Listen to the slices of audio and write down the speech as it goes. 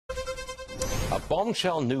A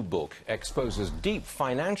bombshell new book exposes deep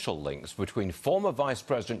financial links between former Vice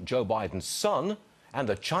President Joe Biden's son and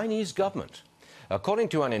the Chinese government. According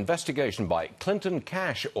to an investigation by Clinton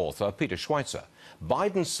Cash author Peter Schweitzer,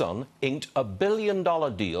 Biden's son inked a $1 billion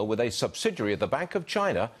deal with a subsidiary of the Bank of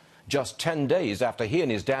China just 10 days after he and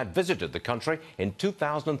his dad visited the country in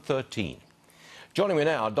 2013. Joining me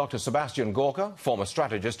now, Dr. Sebastian Gorka, former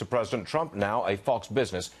strategist to President Trump, now a Fox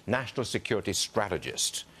Business national security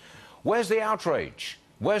strategist. Where's the outrage?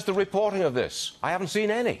 Where's the reporting of this? I haven't seen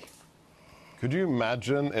any. Could you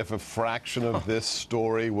imagine if a fraction of this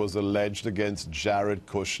story was alleged against Jared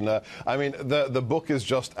Kushner? I mean, the book is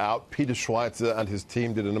just out. Peter Schweitzer and his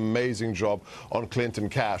team did an amazing job on Clinton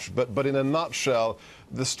Cash. But in a nutshell,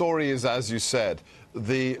 the story is, as you said,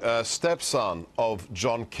 the stepson of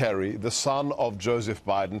John Kerry, the son of Joseph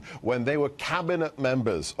Biden, when they were cabinet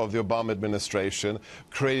members of the Obama administration,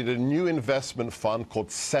 created a new investment fund called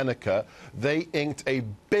Seneca. They inked a $1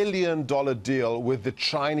 billion deal with the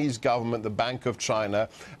Chinese government, the Bank of China,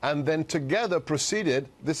 and then together proceeded,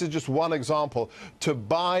 this is just one example, to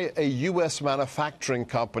buy a U.S. manufacturing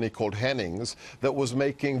company called Hennings that was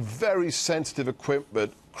making very sensitive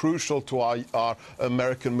equipment crucial to our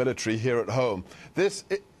American military here at home.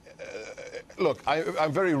 Look,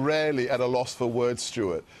 I'm very rarely at a loss for words,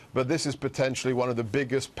 Stuart, but this is potentially one of the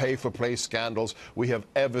biggest pay-for-play scandals we have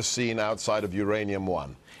ever seen outside of Uranium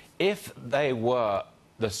One. If they were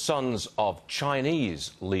the sons of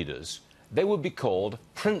Chinese leaders, they would be called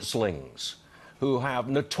princelings, who have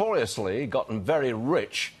notoriously gotten very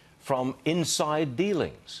rich from inside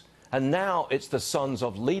dealings. And now it's the sons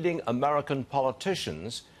of leading American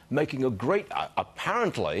politicians making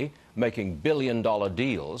apparently making billion-dollar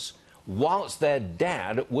deals, whilst their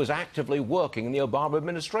dad was actively working in the Obama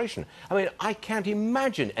administration. I mean, I can't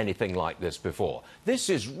imagine anything like this before. This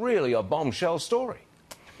is really a bombshell story.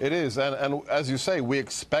 It is, and as you say, we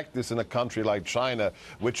expect this in a country like China,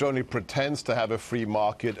 which only pretends to have a free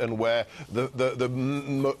market, and where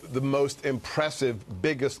the most impressive,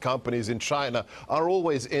 biggest companies in China are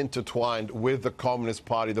always intertwined with the Communist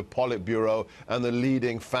Party, the Politburo, and the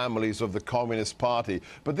leading families of the Communist Party.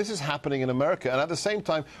 But this is happening in America, and at the same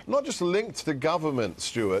time, not just linked to the government,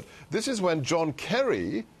 Stuart. This is when John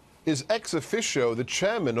Kerry is ex officio the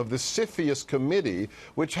chairman of the CFIUS committee,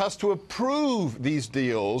 which has to approve these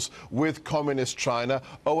deals with Communist China.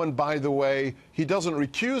 Oh, and by the way, he doesn't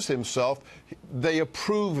recuse himself. They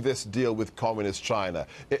approve this deal with Communist China.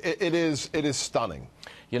 It is stunning.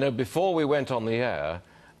 You know, before we went on the air,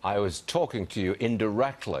 I was talking to you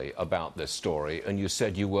indirectly about this story, and you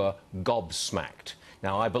said you were gobsmacked.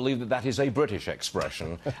 Now, I believe that that is a British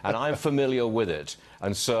expression, and I'm familiar with it.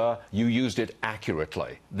 And, sir, you used it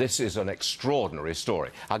accurately. This is an extraordinary story.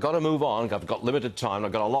 I've got to move on. I've got limited time.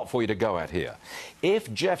 I've got a lot for you to go at here.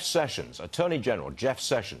 If Jeff Sessions, Attorney General Jeff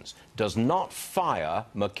Sessions, does not fire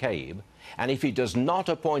McCabe, and if he does not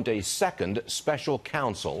appoint a second special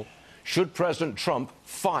counsel, should President Trump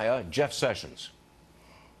fire Jeff Sessions?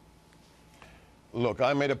 Look,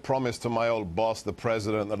 I made a promise to my old boss, the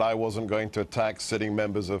president, that I wasn't going to attack sitting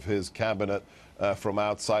members of his cabinet from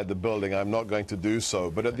outside the building. I'm not going to do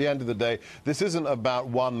so. But at the end of the day, this isn't about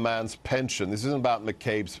one man's pension. This isn't about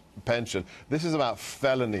McCabe's pension. This is about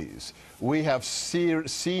felonies. We have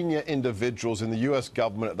senior individuals in the U.S.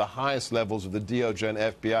 government at the highest levels of the DOJ and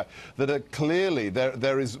FBI that are clearly,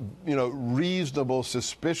 there is, reasonable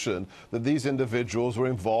suspicion that these individuals were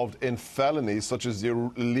involved in felonies such as the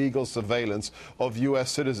illegal surveillance of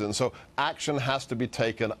U.S. citizens. So action has to be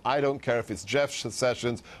taken. I don't care if it's Jeff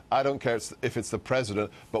Sessions. I don't care if it's the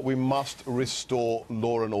president, but we must restore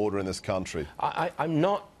law and order in this country. I'm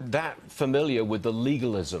not that familiar with the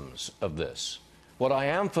legalisms of this. What I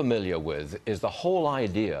am familiar with is the whole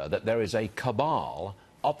idea that there is a cabal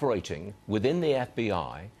operating within the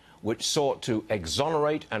FBI which sought to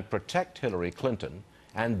exonerate and protect Hillary Clinton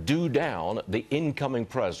and do down the incoming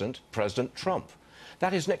president, President Trump.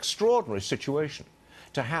 That is an extraordinary situation.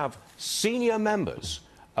 To have senior members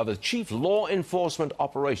of the chief law enforcement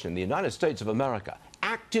operation in the United States of America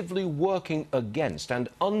actively working against and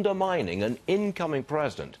undermining an incoming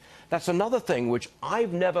president, that's another thing which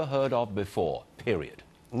I've never heard of before, period.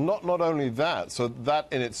 Not only that, so that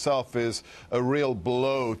in itself is a real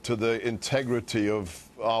blow to the integrity of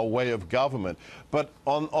our way of government. But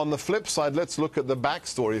on the flip side, let's look at the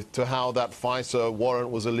backstory to how that FISA warrant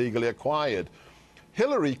was illegally acquired.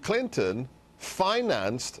 Hillary Clinton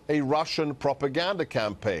financed a Russian propaganda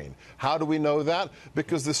campaign. How do we know that?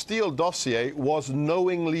 Because the Steele dossier was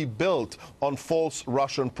knowingly built on false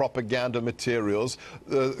Russian propaganda materials.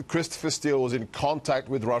 Christopher Steele was in contact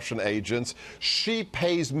with Russian agents. She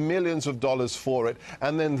pays millions of dollars for it,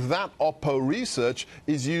 and then that Oppo research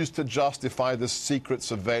is used to justify the secret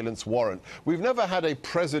surveillance warrant. We've never had a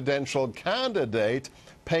presidential candidate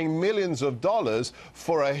paying millions of dollars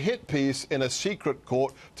for a hit piece in a secret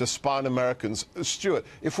court to spy on Americans. Stuart,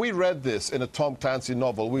 if we read this in a Tom Clancy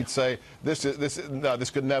novel, we'd say, this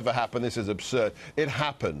could never happen, this is absurd. It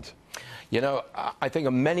happened. You know, I think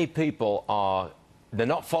many people they're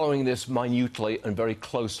not following this minutely and very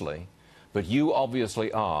closely, but you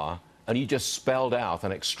obviously are, and you just spelled out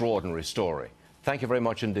an extraordinary story. Thank you very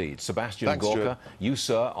much indeed. Sebastian Gorka, you,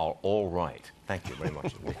 sir, are all right. Thank you very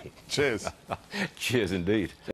much indeed. Cheers. Cheers indeed.